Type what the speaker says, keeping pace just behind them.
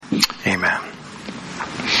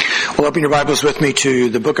Well, open your Bibles with me to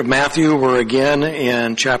the book of Matthew. We're again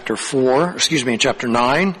in chapter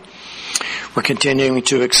 9. We're continuing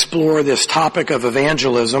to explore this topic of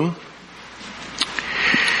evangelism.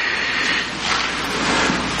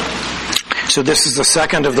 So this is the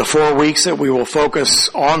second of the 4 weeks that we will focus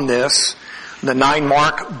on this. The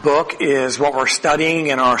 9-mark book is what we're studying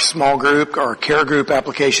in our small group, our care group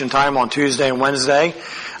application time on Tuesday and Wednesday.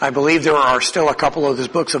 I believe there are still a couple of these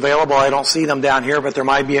books available. I don't see them down here, but there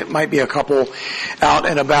might be a couple out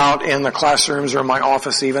and about in the classrooms or in my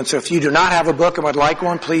office even. So if you do not have a book and would like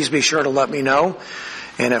one, please be sure to let me know.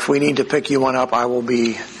 And if we need to pick you one up, I will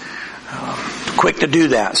be quick to do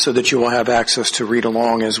that so that you will have access to read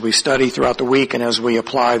along as we study throughout the week and as we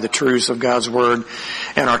apply the truths of God's Word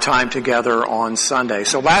in our time together on Sunday.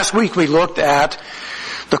 So last week we looked at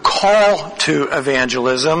the call to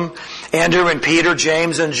evangelism. Andrew and Peter,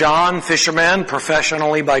 James and John, fishermen,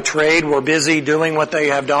 professionally by trade, were busy doing what they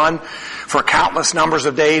have done for countless numbers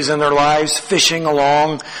of days in their lives, fishing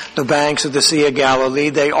along the banks of the Sea of Galilee.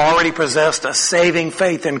 They already possessed a saving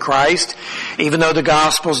faith in Christ, even though the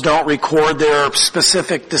Gospels don't record their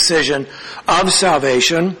specific decision of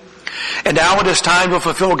salvation. And now it is time to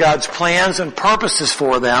fulfill God's plans and purposes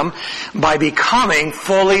for them by becoming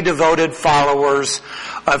fully devoted followers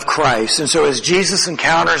of Christ. And so as Jesus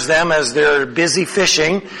encounters them as they're busy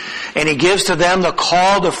fishing, and He gives to them the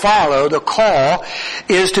call to follow, the call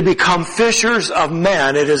is to become fishers of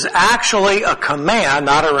men. It is actually a command,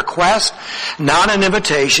 not a request, not an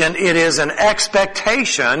invitation. It is an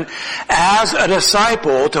expectation as a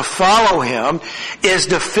disciple to follow Him is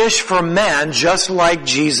to fish for men just like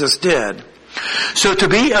Jesus did. So to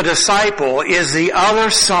be a disciple is the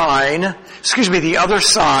other side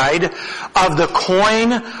of the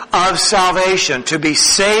coin of salvation. To be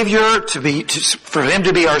Savior, for Him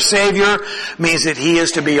to be our Savior means that He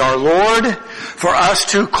is to be our Lord. For us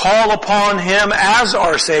to call upon Him as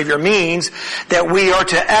our Savior means that we are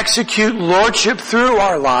to execute Lordship through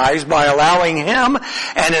our lives by allowing Him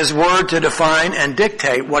and His Word to define and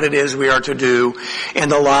dictate what it is we are to do in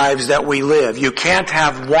the lives that we live. You can't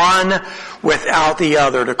have one without the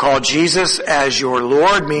other. To call Jesus as your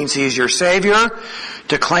Lord means He's your Savior.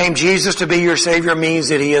 To claim Jesus to be your Savior means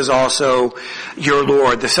that He is also your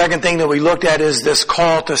Lord. The second thing that we looked at is this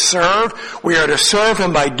call to serve. We are to serve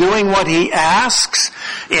Him by doing what He asks.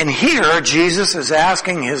 And here, Jesus is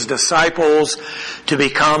asking His disciples to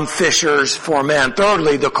become fishers for men.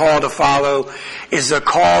 Thirdly, the call to follow is the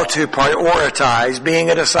call to prioritize. Being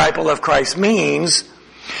a disciple of Christ means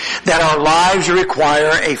that our lives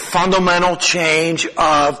require a fundamental change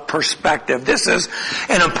of perspective. This is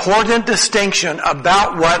an important distinction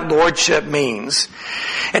about what lordship means.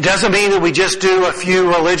 It doesn't mean that we just do a few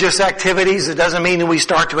religious activities. It doesn't mean that we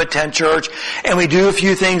start to attend church and we do a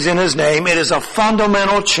few things in His name. It is a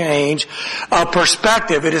fundamental change of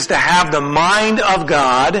perspective. It is to have the mind of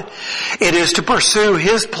God. It is to pursue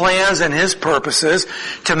His plans and His purposes,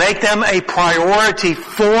 to make them a priority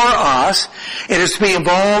for us. It is to be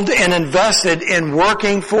involved and invested in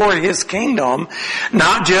working for His kingdom,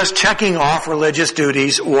 not just checking off religious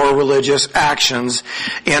duties or religious actions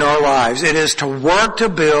in our lives. It is to work to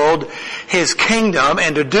build His kingdom,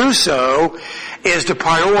 and to do so is to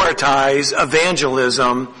prioritize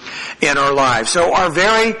evangelism in our lives. So our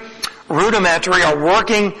very rudimentary, our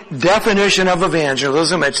working definition of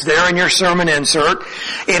evangelism, it's there in your sermon insert.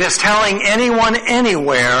 It is telling anyone,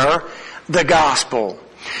 anywhere, the gospel.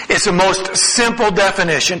 It's the most simple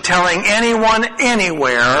definition, telling anyone,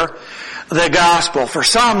 anywhere, the gospel. For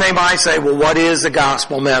some, they might say, well, what is the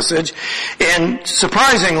gospel message? And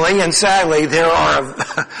surprisingly and sadly, there are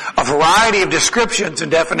a variety of descriptions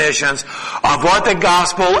and definitions of what the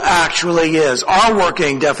gospel actually is. Our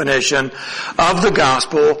working definition of the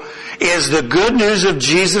gospel is the good news of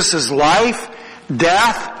Jesus' life,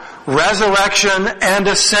 death, resurrection, and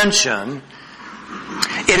ascension.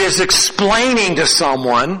 It is explaining to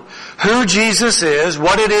someone who Jesus is,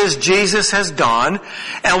 what it is Jesus has done,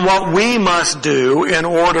 and what we must do in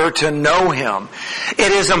order to know Him.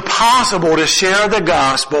 It is impossible to share the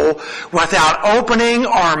gospel without opening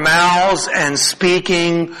our mouths and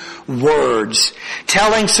speaking words.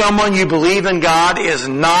 Telling someone you believe in God is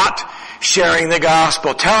not sharing the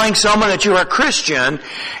gospel. Telling someone that you're a Christian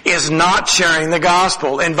is not sharing the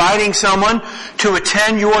gospel. Inviting someone to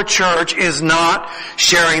attend your church is not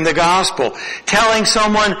sharing the gospel. Telling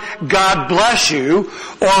someone, God bless you,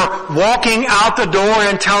 or walking out the door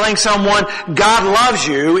and telling someone, God loves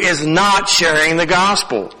you, is not sharing the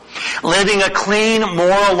gospel. Living a clean,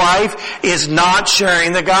 moral life is not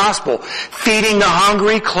sharing the gospel. Feeding the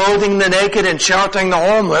hungry, clothing the naked, and sheltering the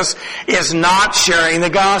homeless is not sharing the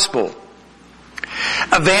gospel.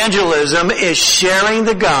 Evangelism is sharing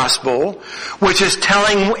the gospel, which is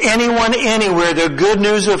telling anyone anywhere the good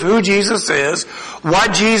news of who Jesus is,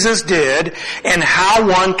 what Jesus did, and how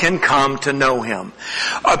one can come to know Him.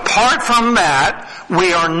 Apart from that,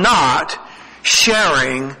 we are not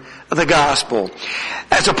sharing the gospel.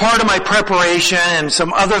 As a part of my preparation and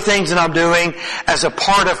some other things that I'm doing, as a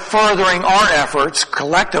part of furthering our efforts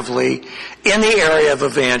collectively in the area of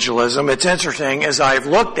evangelism, it's interesting as I've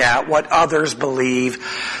looked at what others believe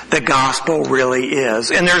the gospel really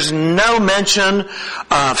is. And there's no mention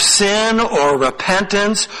of sin or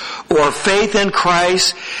repentance or faith in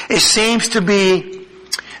Christ. It seems to be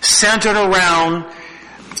centered around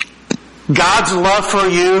God's love for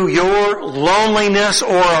you, your loneliness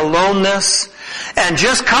or aloneness, and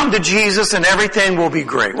just come to Jesus and everything will be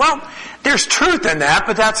great. Well, there's truth in that,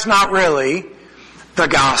 but that's not really the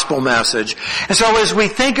gospel message. And so as we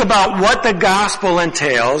think about what the gospel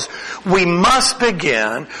entails, we must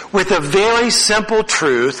begin with a very simple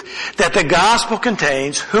truth that the gospel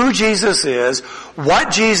contains who Jesus is, what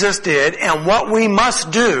Jesus did, and what we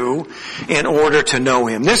must do in order to know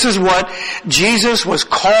Him. This is what Jesus was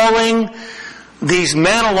calling these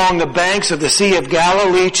men along the banks of the Sea of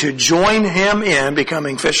Galilee to join Him in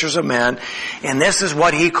becoming fishers of men. And this is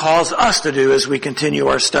what He calls us to do as we continue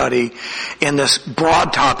our study in this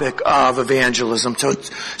broad topic of evangelism.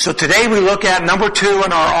 So today we look at number 2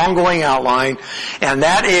 in our ongoing outline, and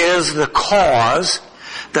that is the cause.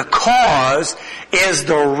 The cause is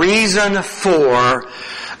the reason for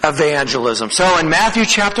evangelism. So in Matthew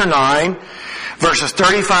chapter 9, verses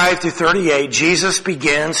 35 through 38, Jesus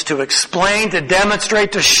begins to explain, to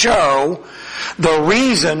demonstrate, to show the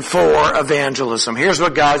reason for evangelism. Here's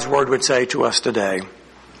what God's Word would say to us today.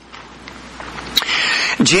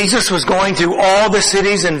 Jesus was going through all the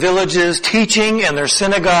cities and villages, teaching in their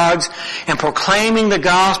synagogues and proclaiming the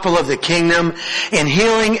gospel of the kingdom and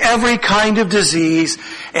healing every kind of disease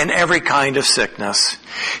and every kind of sickness.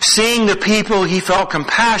 Seeing the people, He felt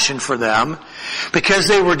compassion for them because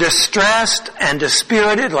they were distressed and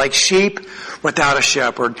dispirited like sheep without a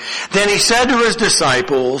shepherd. Then He said to His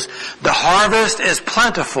disciples, "The harvest is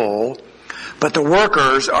plentiful, but the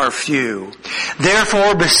workers are few.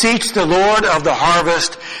 Therefore beseech the Lord of the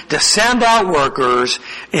harvest to send out workers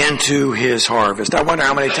into His harvest." I wonder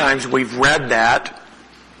how many times we've read that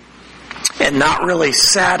and not really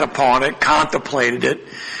sat upon it, contemplated it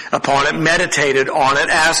upon it, meditated on it,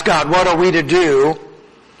 asked God, what are we to do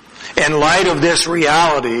in light of this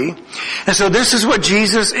reality? And so this is what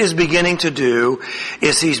Jesus is beginning to do,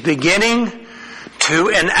 is He's beginning to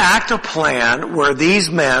enact a plan where these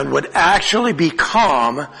men would actually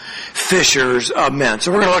become fishers of men.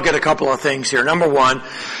 So we're going to look at a couple of things here. Number 1,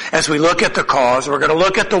 as we look at the cause, we're going to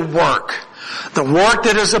look at the work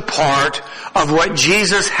that is a part of what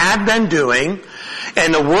Jesus had been doing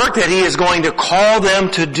and the work that He is going to call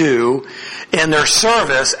them to do in their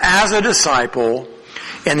service as a disciple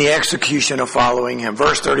in the execution of following Him.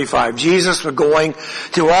 Verse 35, Jesus was going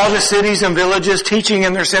through all the cities and villages, teaching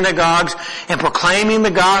in their synagogues and proclaiming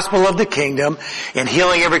the gospel of the kingdom and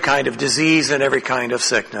healing every kind of disease and every kind of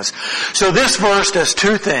sickness. So this verse does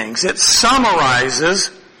 2 things. It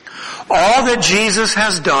summarizes all that Jesus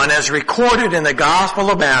has done as recorded in the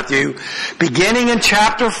Gospel of Matthew, beginning in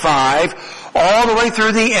chapter 5, all the way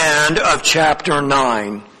through the end of chapter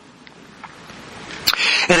 9.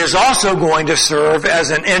 It is also going to serve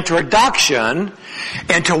as an introduction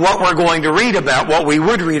into what we're going to read about, what we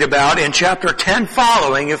would read about in chapter 10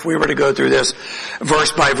 following if we were to go through this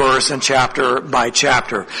verse by verse and chapter by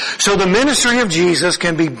chapter. So the ministry of Jesus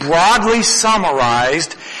can be broadly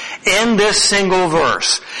summarized in this single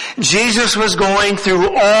verse. Jesus was going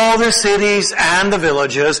through all the cities and the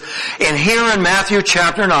villages, and here in Matthew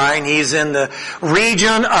chapter 9, He's in the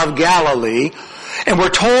region of Galilee. And we're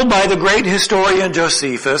told by the great historian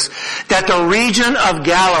Josephus that the region of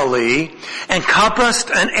Galilee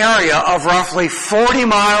encompassed an area of roughly 40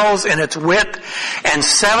 miles in its width and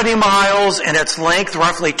 70 miles in its length,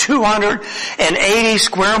 roughly 280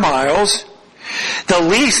 square miles. The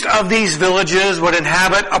least of these villages would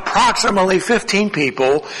inhabit approximately 15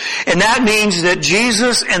 people, and that means that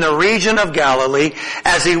Jesus in the region of Galilee,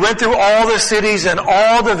 as He went through all the cities and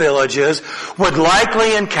all the villages, would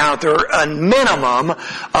likely encounter a minimum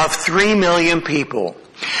of 3 million people.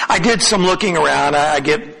 I did some looking around. I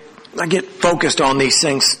get focused on these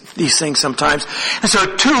things sometimes. And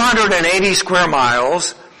so 280 square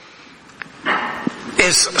miles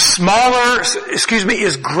is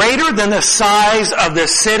greater than the size of the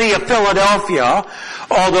city of Philadelphia,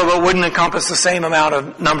 although it wouldn't encompass the same amount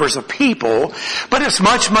of numbers of people, but it's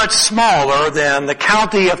much, much smaller than the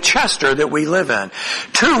county of Chester that we live in.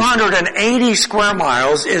 280 square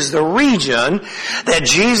miles is the region that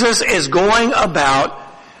Jesus is going about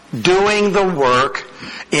doing the work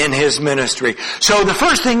in his ministry. So the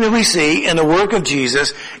first thing that we see in the work of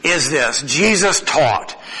Jesus is this. Jesus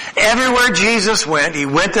taught. Everywhere Jesus went, he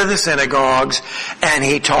went to the synagogues and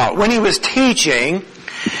he taught. When he was teaching,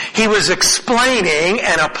 he was explaining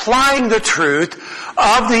and applying the truth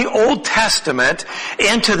of the Old Testament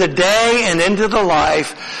into the day and into the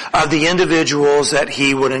life of the individuals that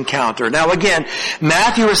he would encounter. Now again,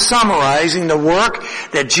 Matthew is summarizing the work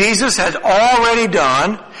that Jesus had already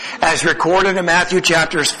done as recorded in Matthew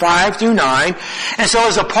chapters 5 through 9. And so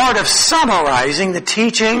as a part of summarizing the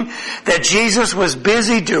teaching that Jesus was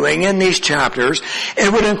busy doing in these chapters,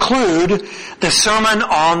 it would include the Sermon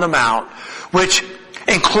on the Mount, which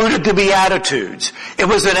included the Beatitudes. It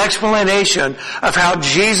was an explanation of how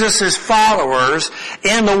Jesus' followers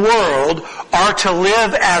in the world are to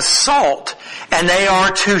live as salt, and they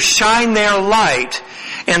are to shine their light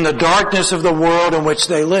in the darkness of the world in which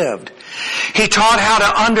they lived. He taught how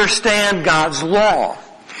to understand God's law.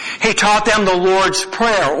 He taught them the Lord's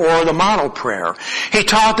Prayer or the model prayer. He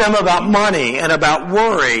taught them about money and about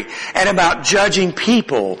worry and about judging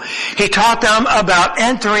people. He taught them about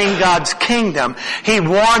entering God's kingdom. He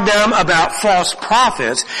warned them about false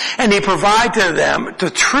prophets, and he provided to them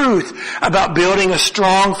the truth about building a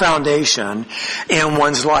strong foundation in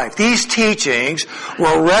one's life. These teachings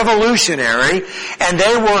were revolutionary, and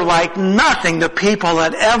they were like nothing the people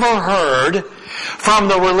had ever heard from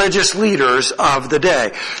the religious leaders of the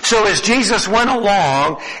day. So as Jesus went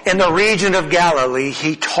along in the region of Galilee,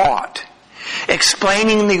 he taught,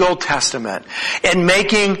 explaining the Old Testament and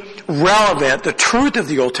making relevant the truth of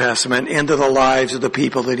the Old Testament into the lives of the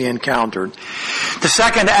people that he encountered. The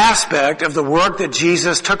second aspect of the work that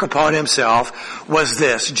Jesus took upon himself was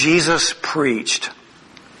this: Jesus preached.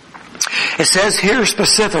 It says here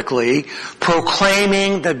specifically,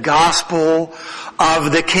 proclaiming the gospel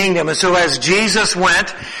of the kingdom. And so as Jesus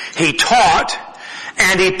went, he taught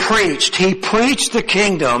and he preached. He preached the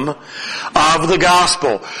kingdom of the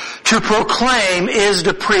gospel. To proclaim is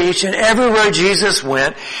to preach, and everywhere Jesus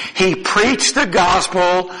went, he preached the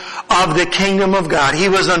gospel of the kingdom of God. He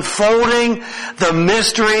was unfolding the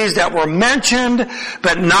mysteries that were mentioned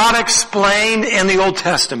but not explained in the Old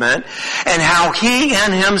Testament, and how he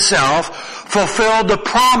and himself fulfilled the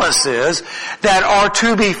promises that are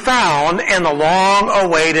to be found in the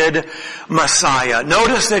long-awaited Messiah.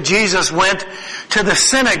 Notice that Jesus went to the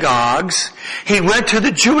synagogues. He went to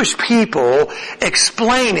the Jewish people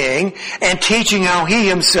explaining and teaching how he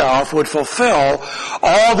himself would fulfill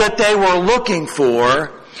all that they were looking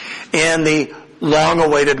for in the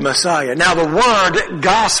long-awaited Messiah. Now the word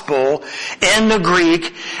gospel in the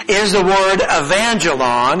Greek is the word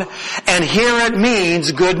evangelon, and here it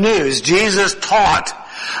means good news. Jesus taught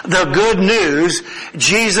the good news.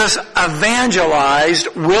 Jesus evangelized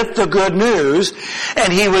with the good news,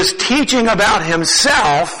 and he was teaching about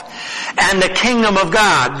himself and the kingdom of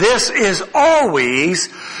God. This is always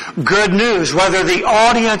good news, whether the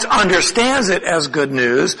audience understands it as good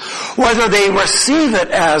news, whether they receive it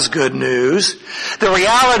as good news. The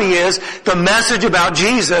reality is the message about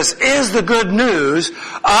Jesus is the good news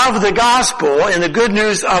of the gospel, and the good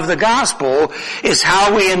news of the gospel is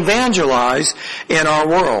how we evangelize in our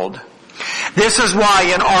world. This is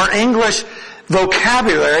why in our English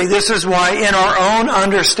vocabulary, this is why in our own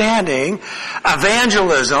understanding,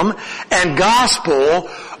 evangelism and gospel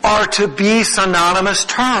are to be synonymous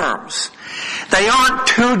terms. They aren't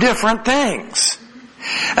two different things.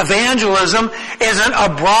 Evangelism isn't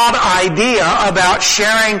a broad idea about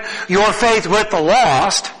sharing your faith with the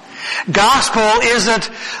lost. Gospel isn't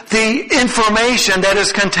the information that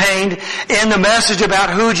is contained in the message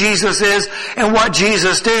about who Jesus is and what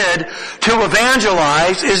Jesus did. To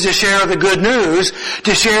evangelize is to share the good news.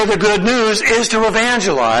 To share the good news is to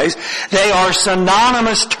evangelize. They are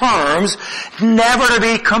synonymous terms, never to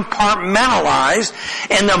be compartmentalized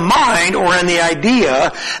in the mind or in the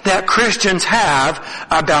idea that Christians have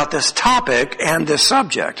about this topic and this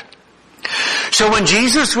subject. So when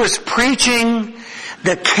Jesus was preaching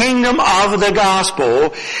the kingdom of the gospel,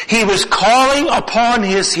 he was calling upon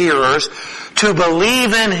his hearers to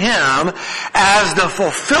believe in him as the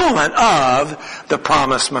fulfillment of the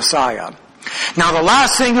promised Messiah. Now the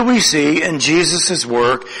last thing that we see in Jesus'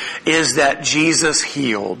 work is that Jesus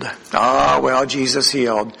healed. Jesus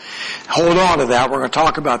healed. Hold on to that. We're going to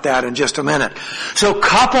talk about that in just a minute. So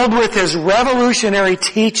coupled with his revolutionary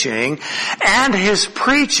teaching and his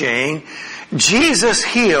preaching, Jesus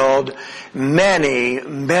healed many,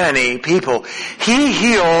 many people. He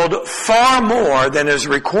healed far more than is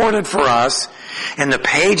recorded for us in the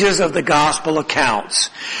pages of the gospel accounts.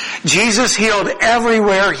 Jesus healed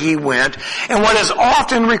everywhere he went, and what is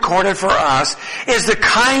often recorded for us is the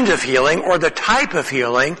kind of healing or the type of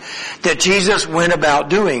healing that Jesus went about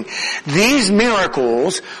doing. These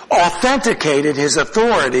miracles authenticated his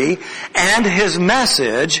authority and his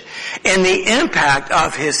message, and the impact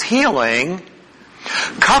of his healing,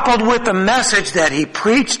 coupled with the message that he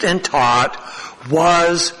preached and taught,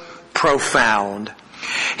 was profound.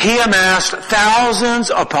 He amassed thousands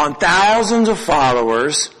upon thousands of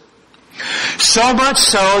followers, so much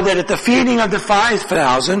so that at the feeding of the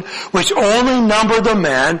 5,000, which only numbered the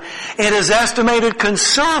men, it is estimated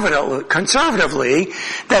conservatively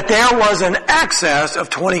that there was an excess of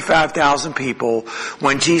 25,000 people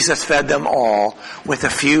when Jesus fed them all with a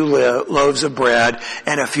few loaves of bread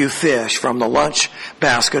and a few fish from the lunch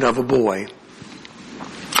basket of a boy.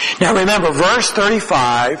 Now remember, verse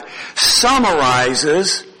 35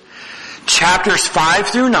 summarizes chapters 5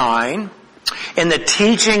 through 9 in the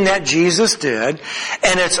teaching that Jesus did,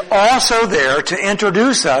 and it's also there to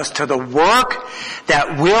introduce us to the work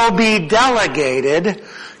that will be delegated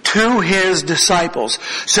to his disciples.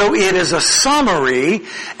 So it is a summary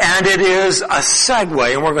and it is a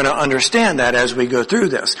segue, and we're going to understand that as we go through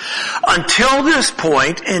this. Until this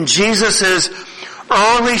point in Jesus'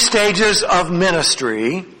 early stages of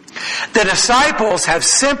ministry, the disciples have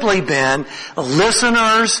simply been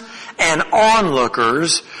listeners and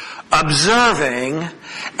onlookers, observing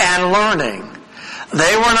and learning.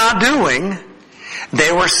 They were not doing.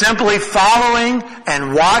 They were simply following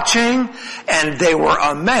and watching, and they were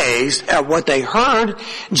amazed at what they heard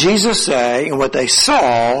Jesus say and what they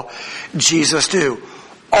saw Jesus do.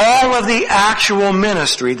 All of the actual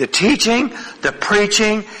ministry, the teaching, the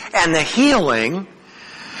preaching, and the healing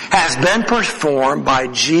has been performed by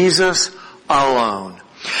Jesus alone.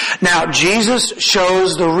 Now, Jesus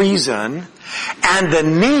shows the reason and the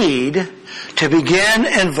need to begin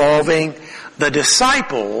involving the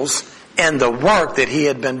disciples in the work that he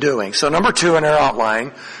had been doing. So number 2 in our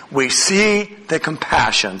outline, we see the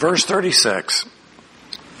compassion. Verse 36.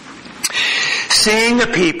 Seeing the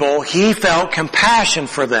people, he felt compassion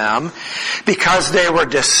for them because they were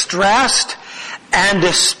distressed and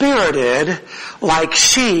dispirited like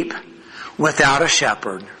sheep without a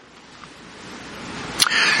shepherd.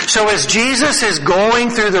 So as Jesus is going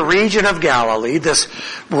through the region of Galilee, this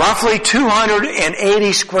roughly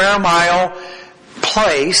 280 square mile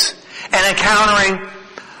place, and encountering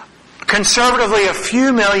conservatively a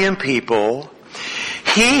few million people,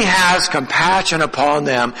 he has compassion upon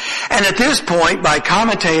them. And at this point, by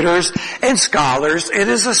commentators and scholars, it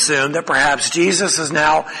is assumed that perhaps Jesus is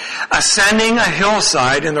now ascending a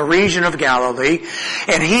hillside in the region of Galilee,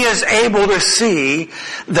 and he is able to see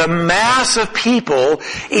the mass of people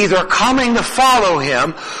either coming to follow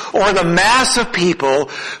him or the mass of people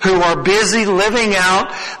who are busy living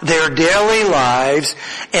out their daily lives.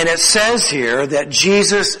 And it says here that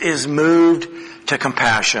Jesus is moved to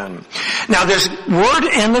compassion. Now this word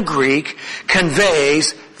in the Greek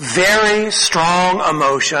conveys very strong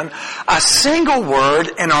emotion. A single word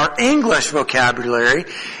in our English vocabulary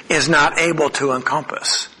is not able to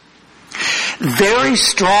encompass. Very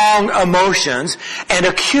strong emotions, and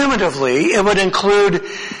accumulatively it would include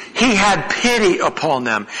he had pity upon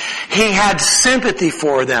them. He had sympathy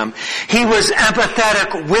for them. He was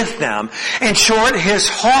empathetic with them. In short, his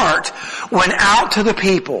heart went out to the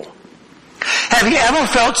people. Have you ever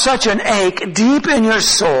felt such an ache deep in your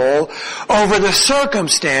soul over the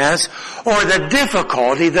circumstance or the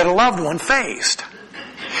difficulty that a loved one faced?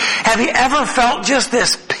 Have you ever felt just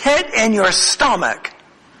this pit in your stomach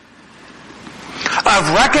of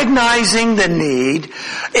recognizing the need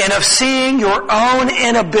and of seeing your own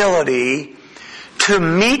inability to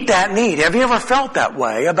meet that need? Have you ever felt that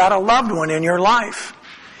way about a loved one in your life?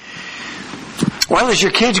 Well, as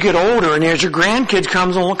your kids get older and as your grandkids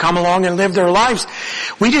come along and live their lives,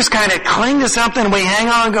 we just kind of cling to something and we hang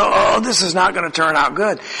on and go, oh, this is not going to turn out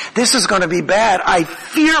good. This is going to be bad. I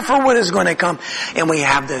fear for what is going to come. And we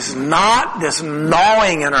have this knot, this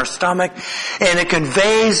gnawing in our stomach, and it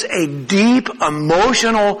conveys a deep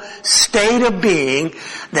emotional state of being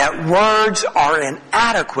that words are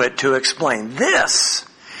inadequate to explain. This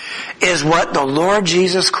is what the Lord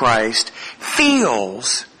Jesus Christ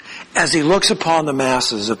feels as he looks upon the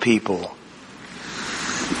masses of people.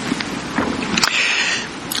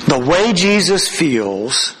 The way Jesus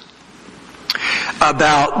feels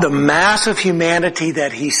about the mass of humanity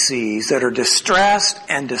that he sees that are distressed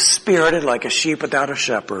and dispirited like a sheep without a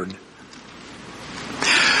shepherd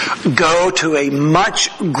go to a much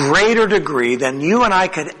greater degree than you and I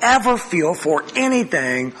could ever feel for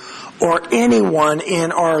anything or anyone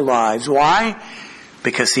in our lives. Why?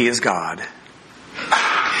 Because He is God.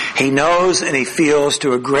 He knows and He feels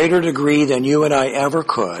to a greater degree than you and I ever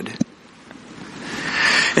could.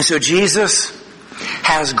 And so Jesus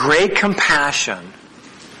has great compassion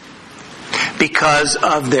because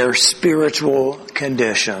of their spiritual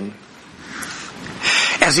condition.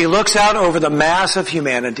 As He looks out over the mass of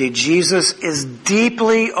humanity, Jesus is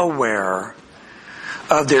deeply aware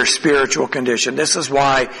of their spiritual condition. This is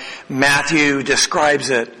why Matthew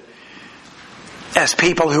describes it as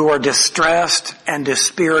people who are distressed and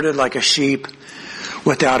dispirited like a sheep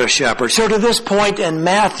without a shepherd. So to this point in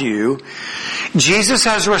Matthew, Jesus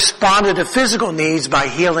has responded to physical needs by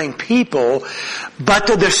healing people, but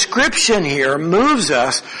the description here moves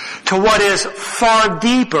us to what is far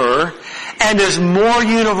deeper and is more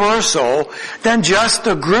universal than just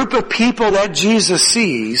the group of people that Jesus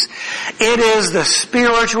sees. It is the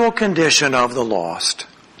spiritual condition of the lost.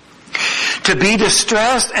 To be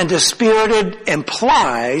distressed and dispirited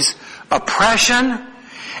implies oppression,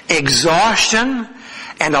 exhaustion,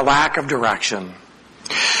 and a lack of direction.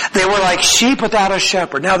 They were like sheep without a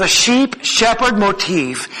shepherd. Now the sheep-shepherd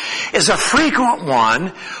motif is a frequent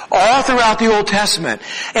one all throughout the Old Testament.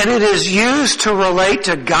 And it is used to relate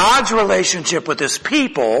to God's relationship with His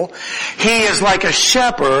people. He is like a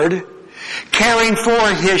shepherd caring for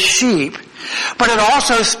His sheep. But it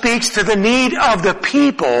also speaks to the need of the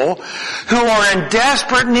people who are in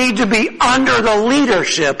desperate need to be under the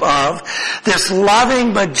leadership of this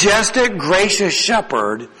loving, majestic, gracious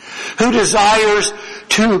shepherd who desires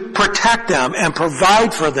to protect them and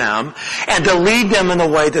provide for them and to lead them in the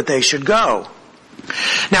way that they should go.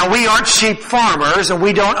 Now, we aren't sheep farmers and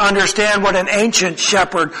we don't understand what an ancient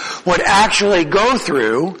shepherd would actually go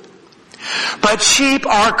through. But sheep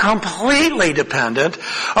are completely dependent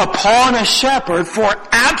upon a shepherd for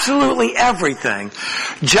absolutely everything.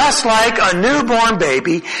 Just like a newborn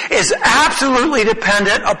baby is absolutely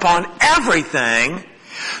dependent upon everything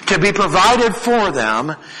to be provided for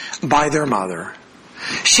them by their mother.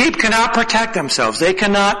 Sheep cannot protect themselves. They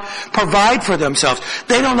cannot provide for themselves.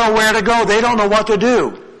 They don't know where to go. They don't know what to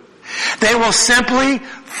do. They will simply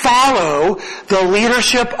follow the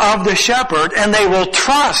leadership of the shepherd, and they will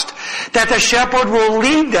trust that the shepherd will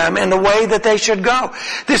lead them in the way that they should go.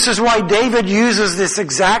 This is why David uses this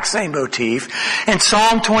exact same motif in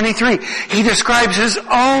Psalm 23. He describes his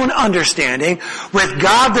own understanding with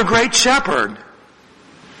God the great shepherd.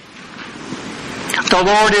 The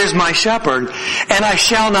Lord is my shepherd, and I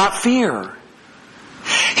shall not fear.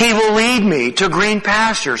 He will lead me to green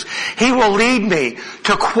pastures. He will lead me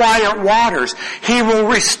to quiet waters. He will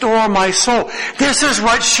restore my soul. This is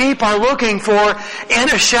what sheep are looking for in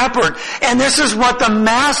a shepherd. And this is what the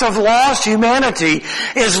mass of lost humanity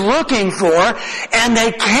is looking for. And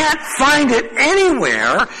they can't find it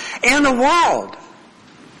anywhere in the world.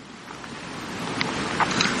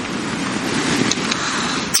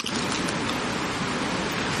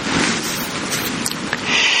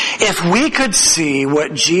 If we could see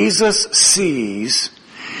what Jesus sees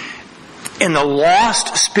in the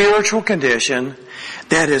lost spiritual condition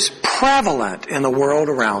that is prevalent in the world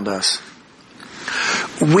around us,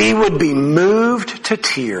 we would be moved to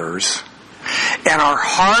tears and our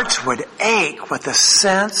hearts would ache with a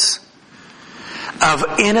sense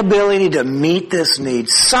of inability to meet this need.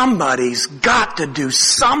 Somebody's got to do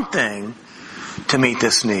something to meet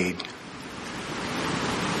this need.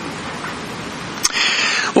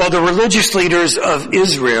 Well, the religious leaders of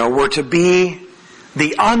Israel were to be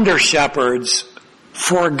the under-shepherds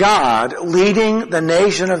for God, leading the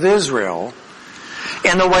nation of Israel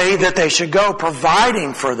in the way that they should go,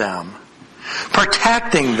 providing for them,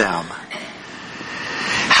 protecting them,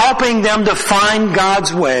 helping them to find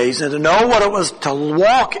God's ways and to know what it was to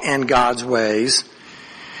walk in God's ways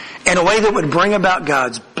in a way that would bring about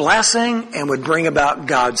God's blessing and would bring about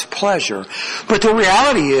God's pleasure. But the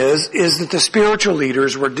reality is that the spiritual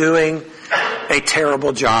leaders were doing a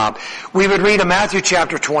terrible job. We would read in Matthew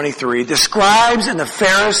chapter 23, the scribes and the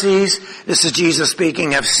Pharisees, this is Jesus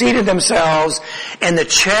speaking, have seated themselves in the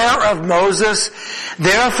chair of Moses.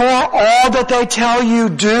 Therefore, all that they tell you,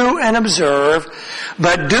 do and observe,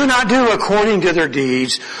 but do not do according to their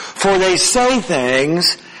deeds, for they say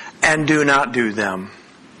things and do not do them.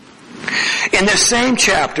 In this same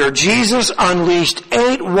chapter, Jesus unleashed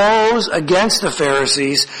 8 woes against the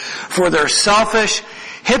Pharisees for their selfish,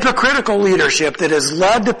 hypocritical leadership that has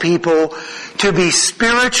led the people to be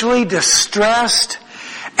spiritually distressed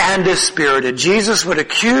and dispirited. Jesus would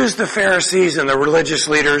accuse the Pharisees and the religious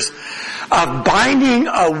leaders of binding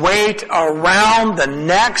a weight around the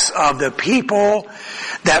necks of the people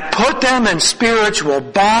that put them in spiritual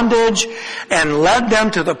bondage and led them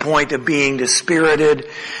to the point of being dispirited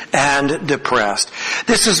and depressed.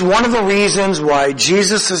 This is one of the reasons why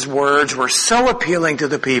Jesus' words were so appealing to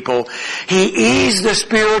the people. He eased the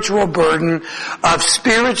spiritual burden of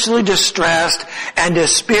spiritually distressed and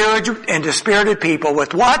dispirited people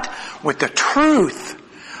with what? With the truth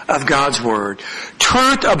of God's Word.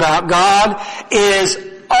 Truth about God is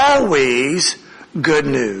always good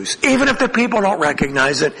news. Even if the people don't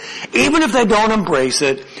recognize it, even if they don't embrace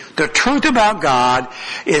it, the truth about God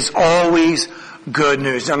is always good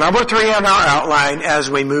news. Now, number 3 on our outline, as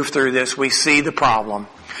we move through this, we see the problem.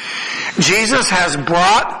 Jesus has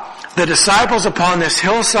brought the disciples upon this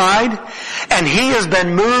hillside, and he has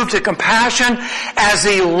been moved to compassion as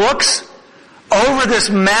he looks over this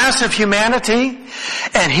mass of humanity.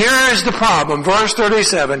 And here is the problem. Verse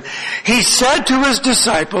 37. He said to his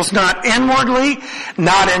disciples, not inwardly,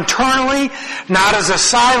 not internally, not as a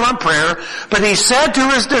silent prayer, but he said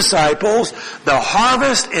to his disciples, the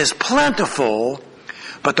harvest is plentiful,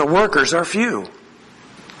 but the workers are few.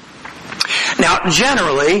 Now,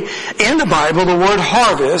 generally, in the Bible, the word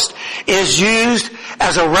harvest is used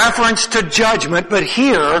as a reference to judgment, but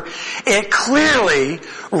here it clearly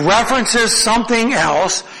references something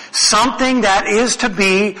else, something that is to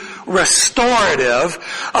be restorative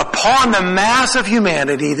upon the mass of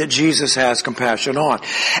humanity that Jesus has compassion on.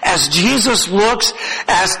 As Jesus looks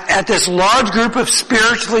at this large group of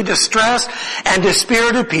spiritually distressed and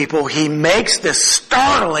dispirited people, he makes this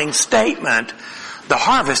startling statement: the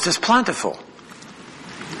harvest is plentiful.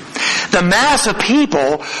 The mass of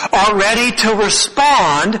people are ready to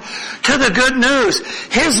respond to the good news.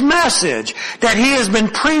 His message that he has been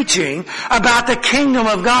preaching about the kingdom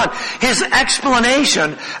of God. His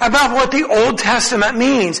explanation about what the Old Testament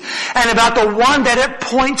means and about the one that it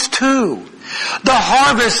points to. The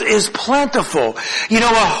harvest is plentiful. You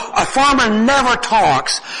know, a farmer never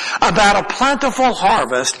talks about a plentiful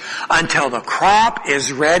harvest until the crop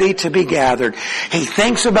is ready to be gathered. He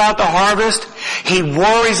thinks about the harvest. He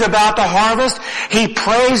worries about the harvest. He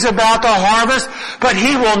prays about the harvest. But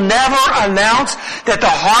he will never announce that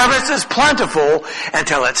the harvest is plentiful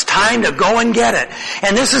until it's time to go and get it.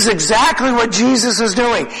 And this is exactly what Jesus is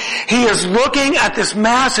doing. He is looking at this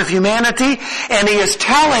mass of humanity and he is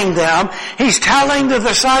telling them, he's telling the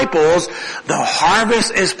disciples, the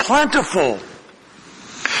harvest is plentiful.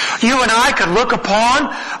 You and I could look upon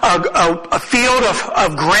a field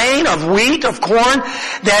of grain, of wheat, of corn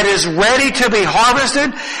that is ready to be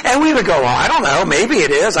harvested, and we would go, well, I don't know, maybe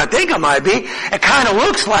it is. I think it might be. It kind of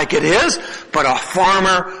looks like it is, but a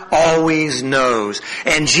farmer always knows.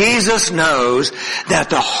 And Jesus knows that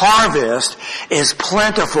the harvest is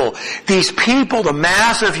plentiful. These people, the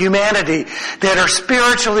mass of humanity that are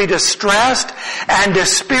spiritually distressed and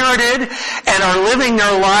dispirited and are living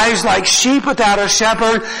their lives like sheep without a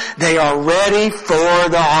shepherd, they are ready for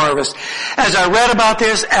the harvest. As I read about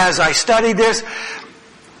this, as I studied this,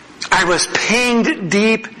 I was pinged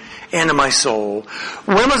deep into my soul.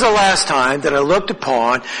 When was the last time that I looked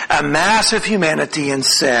upon a mass of humanity and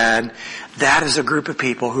said, that is a group of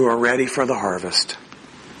people who are ready for the harvest?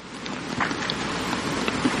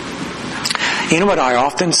 You know what I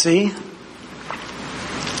often see?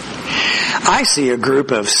 I see a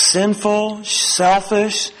group of sinful,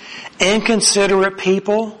 selfish, inconsiderate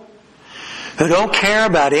people who don't care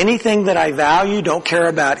about anything that I value, don't care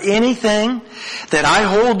about anything that I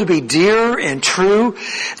hold to be dear and true.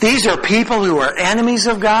 These are people who are enemies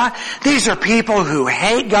of God. These are people who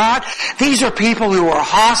hate God. These are people who are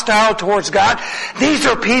hostile towards God. These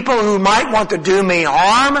are people who might want to do me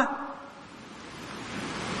harm.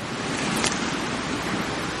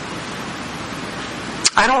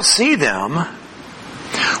 I don't see them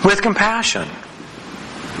with compassion.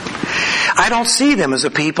 I don't see them as a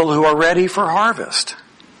people who are ready for harvest.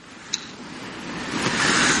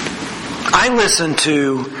 I listen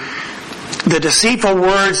to the deceitful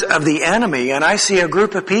words of the enemy, and I see a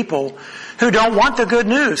group of people who don't want the good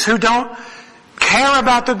news, who don't care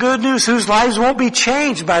about the good news, whose lives won't be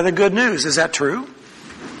changed by the good news. Is that true?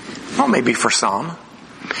 Well, maybe for some.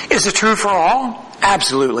 Is it true for all?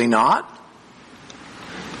 Absolutely not.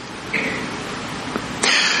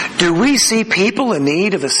 Do we see people in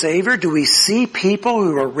need of a Savior? Do we see people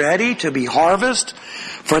who are ready to be harvested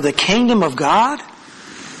for the kingdom of God?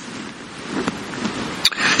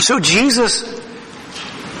 So Jesus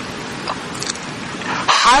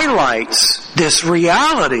highlights this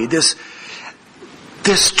reality, this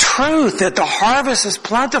this truth that the harvest is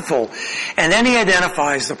plentiful. And then he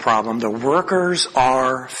identifies the problem. The workers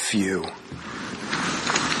are few.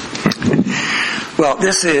 Well,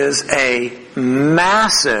 this is a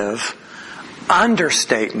massive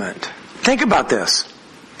understatement. Think about this.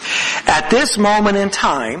 At this moment in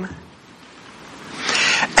time,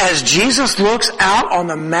 as Jesus looks out on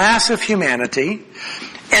the mass of humanity,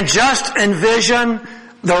 and just envision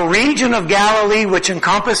the region of Galilee, which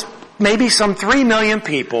encompassed maybe some 3 million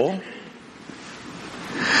people,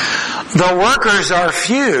 the workers are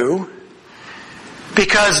few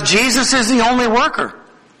because Jesus is the only worker.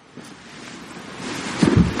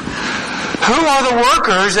 Who are the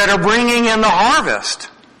workers that are bringing in the harvest?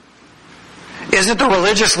 Is it the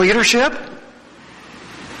religious leadership?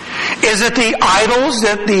 Is it the idols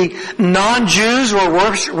that the non-Jews were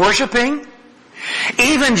worshiping?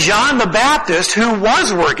 Even John the Baptist, who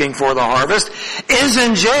was working for the harvest, is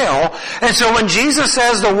in jail. And so when Jesus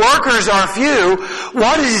says the workers are few,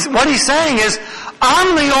 what he's saying is,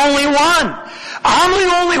 I'm the only one. I'm the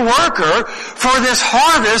only worker for this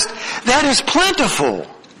harvest that is plentiful.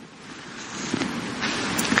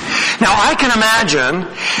 Now I can imagine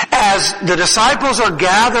as the disciples are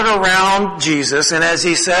gathered around Jesus and as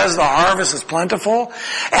he says the harvest is plentiful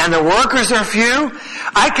and the workers are few,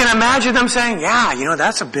 I can imagine them saying, yeah,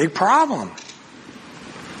 that's a big problem.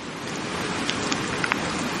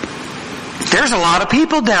 There's a lot of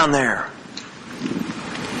people down there.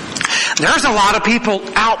 There's a lot of people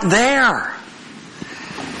out there.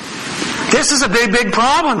 This is a big, big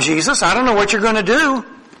problem, Jesus. I don't know what you're going to do.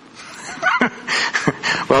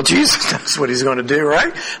 Well, Jesus knows what he's going to do,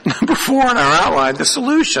 right? Number 4 in our outline, the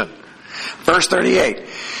solution. Verse 38.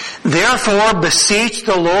 Therefore, beseech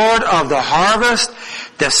the Lord of the harvest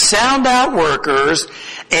to send out workers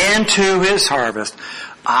into his harvest.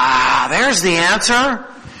 There's the answer.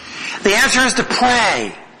 The answer is to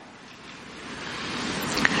pray.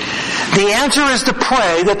 The answer is to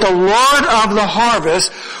pray that the Lord of the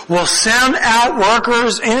harvest will send out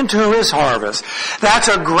workers into his harvest. That's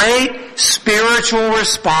a great spiritual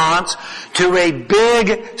response to a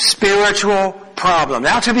big spiritual problem.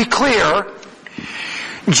 Now, to be clear,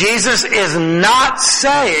 Jesus is not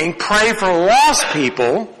saying pray for lost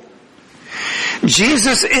people.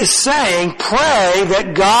 Jesus is saying pray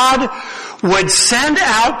that God would send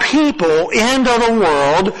out people into the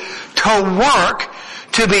world to work,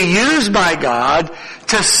 to be used by God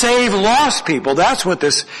to save lost people. That's what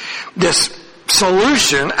this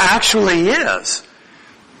solution actually is.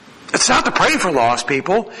 It's not to pray for lost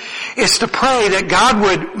people. It's to pray that God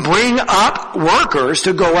would bring up workers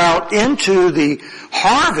to go out into the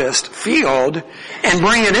harvest field and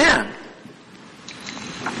bring it in.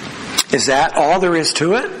 Is that all there is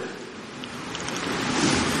to it?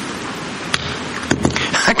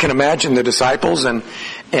 I can imagine the disciples and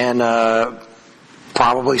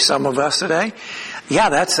probably some of us today. Yeah,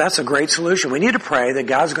 that's a great solution. We need to pray that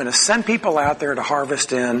God's going to send people out there to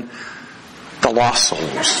harvest in the lost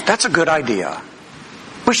souls. That's a good idea.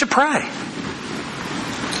 We should pray.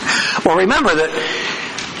 Well, remember that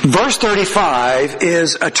verse 35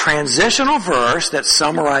 is a transitional verse that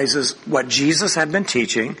summarizes what Jesus had been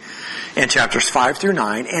teaching in chapters 5 through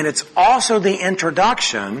 9, and it's also the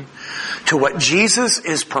introduction to what Jesus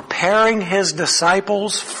is preparing his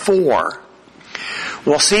disciples for.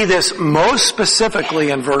 We'll see this most specifically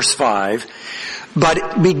in verse 5,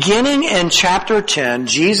 but beginning in chapter 10,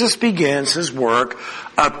 Jesus begins his work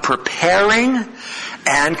of preparing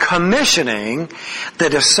and commissioning the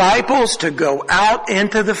disciples to go out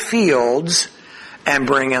into the fields and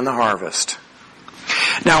bring in the harvest.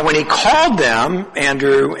 Now, when he called them,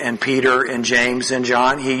 Andrew and Peter and James and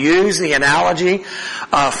John, he used the analogy,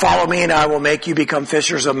 follow me and I will make you become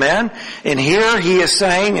fishers of men. And here he is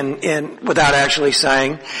saying, and without actually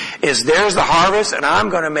saying, is there's the harvest and I'm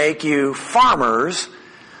going to make you farmers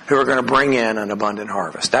who are going to bring in an abundant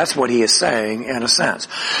harvest. That's what he is saying in a sense.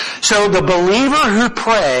 So the believer who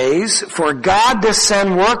prays for God to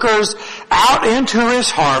send workers out into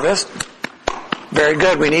his harvest, very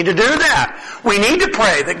good. We need to do that. We need to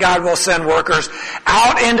pray that God will send workers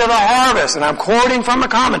out into the harvest. And I'm quoting from a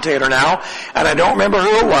commentator now, and I don't remember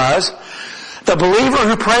who it was. The believer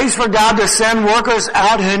who prays for God to send workers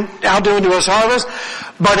out into his harvest,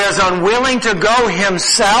 but is unwilling to go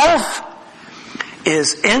himself,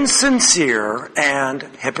 is insincere and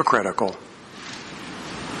hypocritical.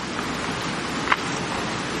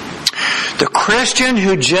 The Christian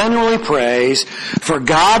who genuinely prays for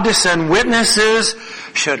God to send witnesses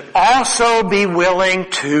should also be willing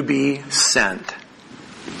to be sent.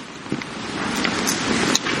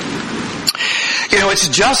 It's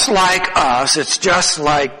just like us. It's just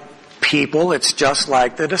like people, it's just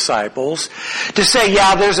like the disciples, to say,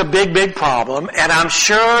 yeah, there's a big, big problem, and I'm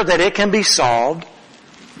sure that it can be solved.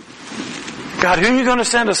 God, who are you going to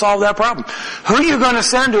send to solve that problem? Who are you going to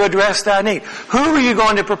send to address that need? Who are you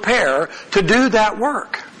going to prepare to do that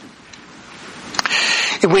work?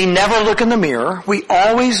 We never look in the mirror. We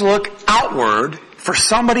always look outward for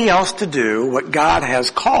somebody else to do what God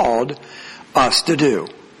has called us to do.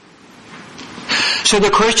 So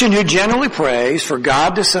the Christian who generally prays for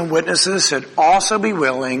God to send witnesses should also be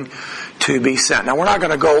willing to be sent. Now, we're not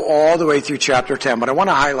going to go all the way through chapter 10, but I want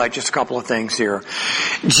to highlight just a couple of things here.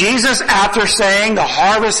 Jesus, after saying the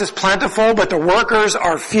harvest is plentiful, but the workers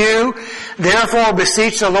are few, therefore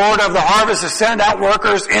beseech the Lord of the harvest to send out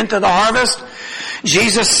workers into the harvest.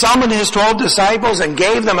 Jesus summoned his 12 disciples and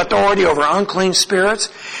gave them authority over unclean spirits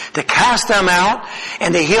to cast them out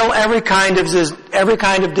and to heal every kind of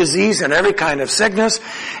disease and every kind of sickness.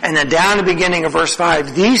 And then down to the beginning of verse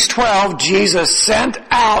 5, these 12 Jesus sent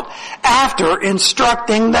out after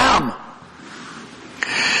instructing them.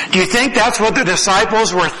 Do you think that's what the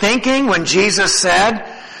disciples were thinking when Jesus said,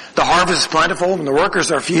 the harvest is plentiful and the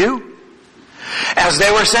workers are few? As they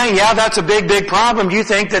were saying, yeah, that's a big, big problem, do you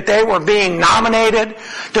think that they were being nominated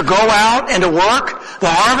to go out and to work the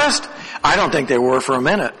harvest? I don't think they were for a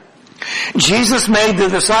minute. Jesus made the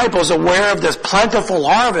disciples aware of this plentiful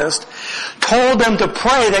harvest, told them to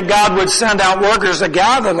pray that God would send out workers to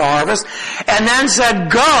gather the harvest, and then said,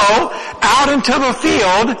 go out into the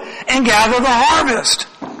field and gather the harvest.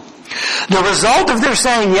 The result of their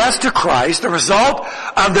saying yes to Christ, the result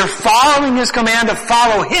of their following his command to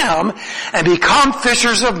follow him and become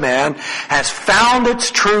fishers of men, has found its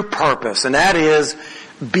true purpose, and that is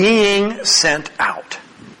being sent out.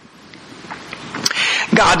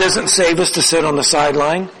 God doesn't save us to sit on the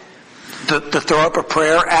sideline, to throw up a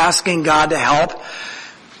prayer asking God to help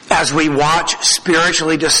as we watch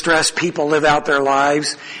spiritually distressed people live out their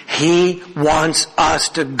lives. He wants us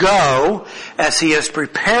to go as he has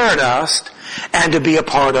prepared us and to be a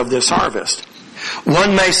part of this harvest.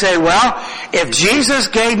 One may say, well, if Jesus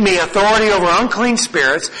gave me authority over unclean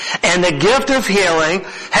spirits and the gift of healing,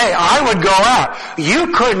 hey, I would go out.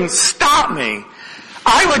 You couldn't stop me.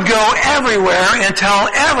 I would go everywhere and tell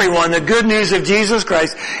everyone the good news of Jesus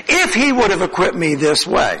Christ if he would have equipped me this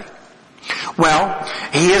way. Well,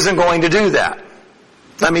 he isn't going to do that.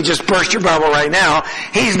 Let me just burst your bubble right now.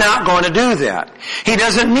 He's not going to do that. He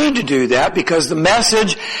doesn't need to do that because the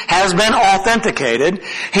message has been authenticated.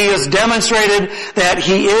 He has demonstrated that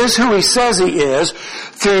he is who he says he is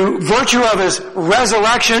through virtue of his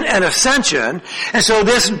resurrection and ascension. And so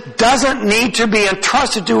this doesn't need to be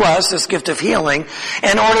entrusted to us, this gift of healing,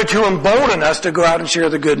 in order to embolden us to go out and share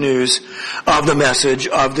the good news of the message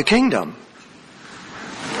of the kingdom.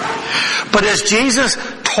 But as Jesus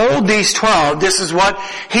told these 12 this is what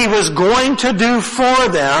he was going to do for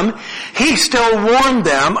them, he still warned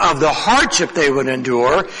them of the hardship they would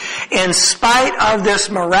endure in spite of this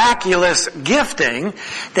miraculous gifting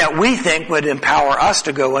that we think would empower us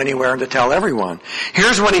to go anywhere and to tell everyone.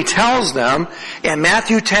 Here's what he tells them in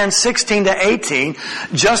Matthew 10:16-18,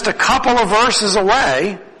 just a couple of verses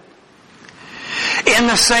away. In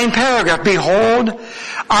the same paragraph, behold,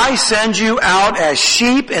 I send you out as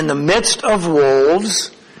sheep in the midst of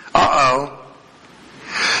wolves.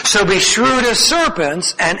 So be shrewd as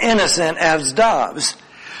serpents and innocent as doves.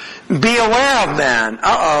 Be aware of men.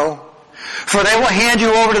 For they will hand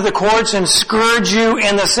you over to the courts and scourge you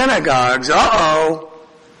in the synagogues.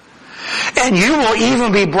 And you will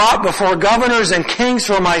even be brought before governors and kings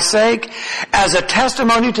for my sake as a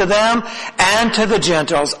testimony to them and to the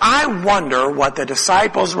Gentiles. I wonder what the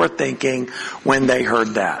disciples were thinking when they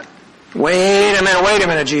heard that. Wait a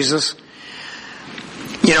minute, Jesus.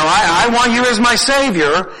 You know, I want you as my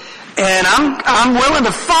Savior, and I'm willing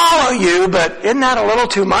to follow you, but isn't that a little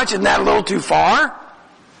too much? Isn't that a little too far?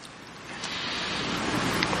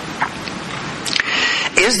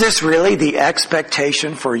 Is this really the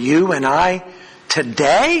expectation for you and I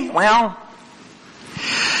today? Well,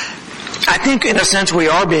 I think in a sense we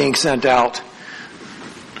are being sent out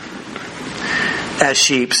as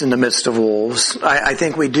sheep in the midst of wolves. I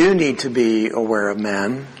think we do need to be aware of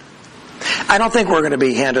men. I don't think we're going to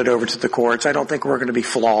be handed over to the courts. I don't think we're going to be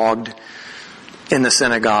flogged in the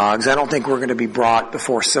synagogues. I don't think we're going to be brought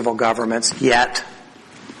before civil governments yet.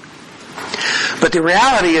 But the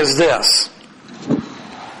reality is this.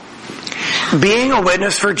 Being a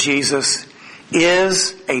witness for Jesus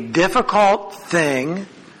is a difficult thing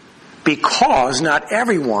because not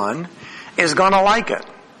everyone is going to like it.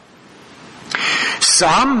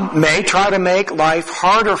 Some may try to make life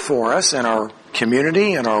harder for us in our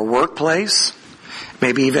community, in our workplace,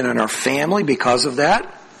 maybe even in our family because of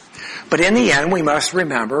that. But in the end, we must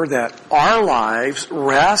remember that our lives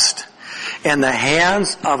rest in the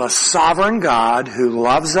hands of a sovereign God who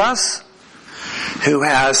loves us, who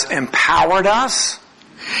has empowered us,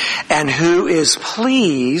 and who is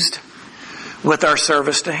pleased with our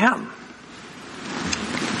service to Him.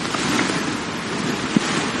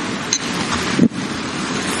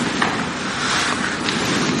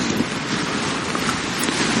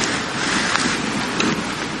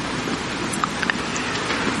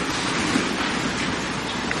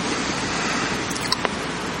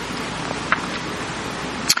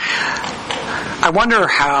 I wonder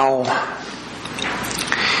how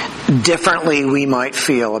differently we might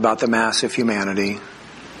feel about the mass of humanity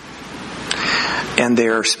and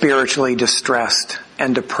their spiritually distressed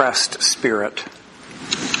and depressed spirit.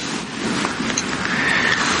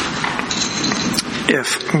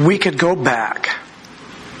 If we could go back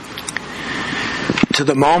to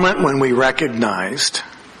the moment when we recognized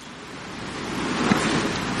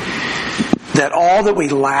that all that we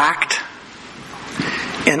lacked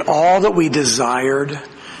and all that we desired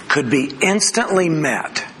could be instantly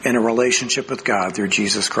met in a relationship with God through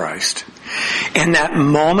Jesus Christ. In that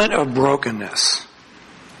moment of brokenness,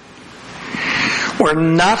 where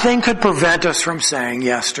nothing could prevent us from saying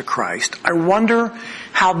yes to Christ, I wonder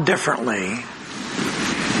how differently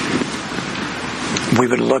we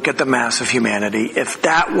would look at the mass of humanity if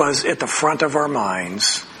that was at the front of our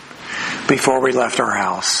minds before we left our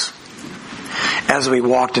house, as we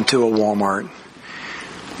walked into a Walmart,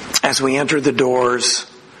 as we entered the doors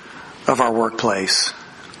of our workplace,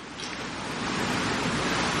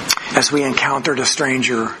 as we encountered a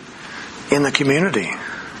stranger in the community.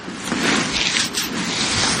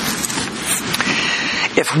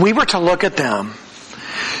 If we were to look at them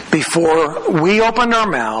before we opened our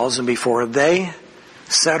mouths and before they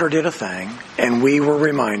said or did a thing, and we were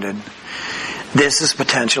reminded, this is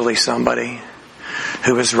potentially somebody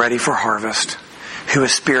who is ready for harvest, who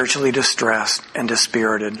is spiritually distressed and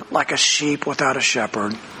dispirited, like a sheep without a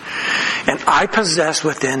shepherd. And I possess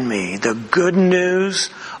within me the good news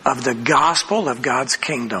of the gospel of God's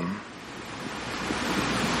kingdom.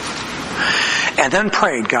 And then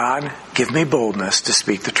prayed, God, give me boldness to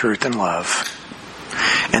speak the truth in love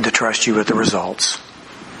and to trust you with the results.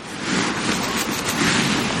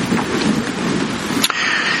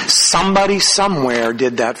 Somebody somewhere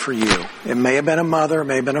did that for you. It may have been a mother, it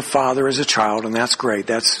may have been a father as a child, and that's great.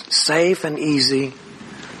 That's safe and easy.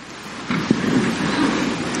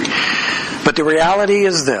 But the reality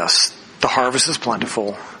is this: the harvest is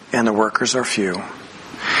plentiful and the workers are few.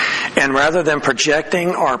 And rather than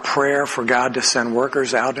projecting our prayer for God to send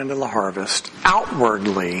workers out into the harvest,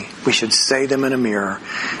 outwardly, we should say them in a mirror,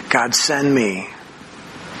 God, send me.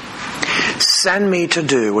 Send me to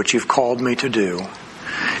do what you've called me to do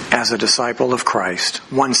as a disciple of Christ,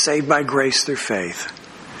 one saved by grace through faith,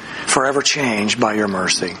 forever changed by your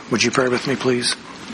mercy. Would you pray with me, please?